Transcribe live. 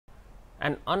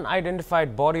An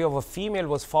unidentified body of a female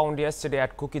was found yesterday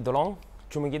at Kukidolong.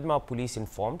 Chumigidma police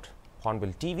informed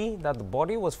Hornbill TV that the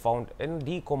body was found in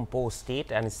decomposed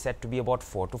state and is said to be about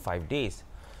 4 to 5 days.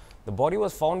 The body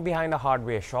was found behind a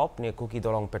hardware shop near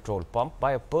Kukidolong petrol pump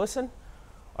by a person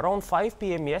around 5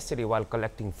 p.m. yesterday while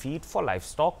collecting feed for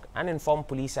livestock, and informed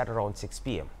police at around 6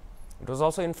 p.m. It was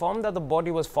also informed that the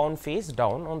body was found face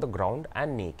down on the ground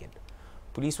and naked.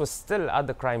 Police was still at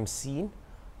the crime scene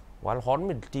while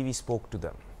Hornbill TV spoke to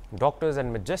them. Doctors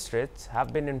and magistrates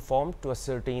have been informed to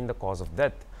ascertain the cause of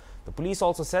death. The police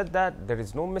also said that there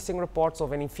is no missing reports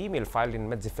of any female filed in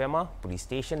Medzifema police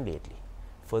station lately.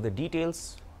 Further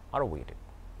details are awaited.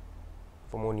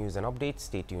 For more news and updates,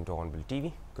 stay tuned to Hornbill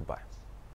TV. Goodbye.